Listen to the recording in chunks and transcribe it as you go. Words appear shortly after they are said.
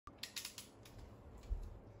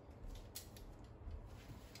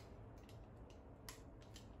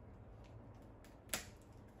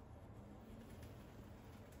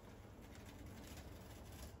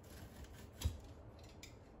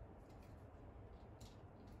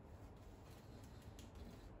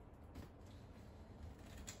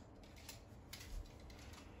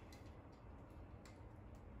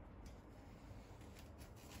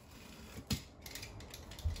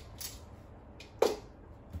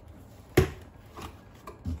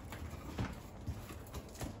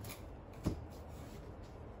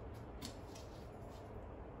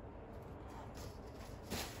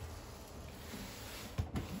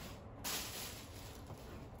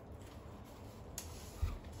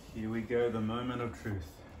Here we go, the moment of truth.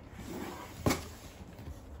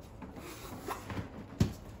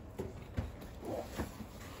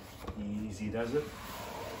 Easy does it.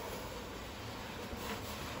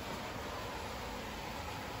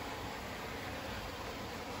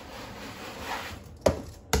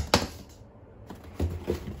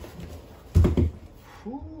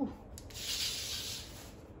 Whew.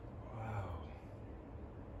 Wow.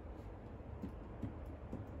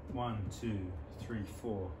 1, 2, 3,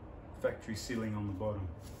 4. Factory sealing on the bottom.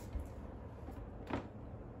 You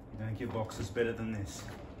don't get boxes better than this.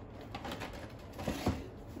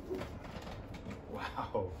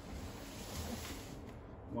 Wow.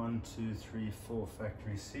 1, 2, 3, 4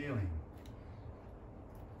 factory sealing.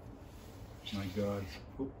 My God.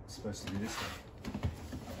 Oop, it's supposed to be this way.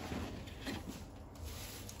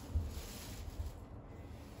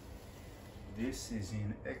 This is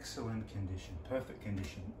in excellent condition, perfect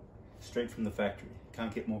condition, straight from the factory.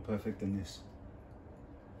 Can't get more perfect than this.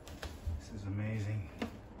 This is amazing.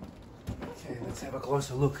 Okay, let's have a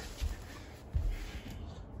closer look.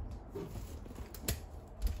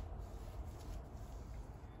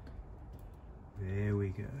 There we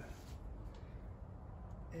go.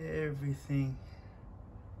 Everything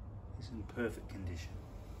is in perfect condition.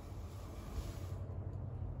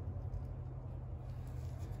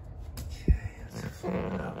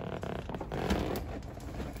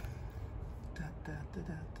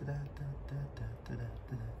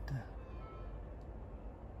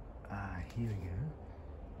 Here we go.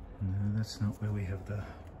 No, that's not where we have the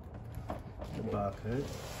barcode.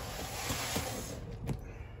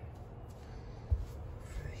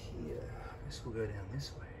 For here, I guess we'll go down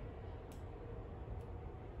this way.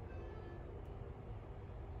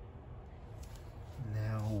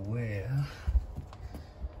 Now where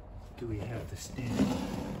do we have the stamp?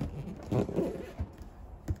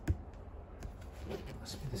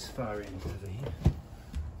 Must be this far end over here.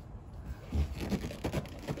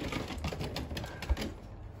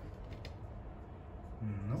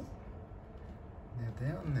 Nope. Now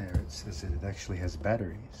down there it says that it actually has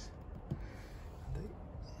batteries.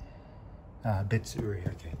 Betsuri,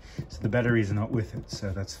 okay. So the batteries are not with it,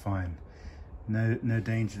 so that's fine. No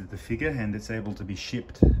danger to the figure, and it's able to be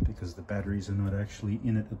shipped because the batteries are not actually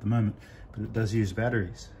in it at the moment, but it does use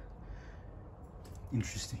batteries.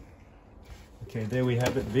 Interesting. Okay, there we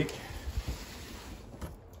have it, Vic.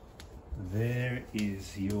 There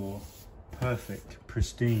is your perfect,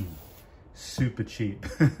 pristine, super cheap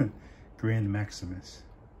Grand Maximus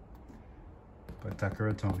by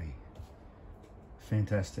Takara Tomy.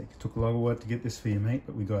 Fantastic. Took a lot of work to get this for you, mate,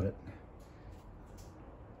 but we got it.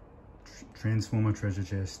 Transformer treasure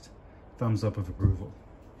chest. Thumbs up of approval.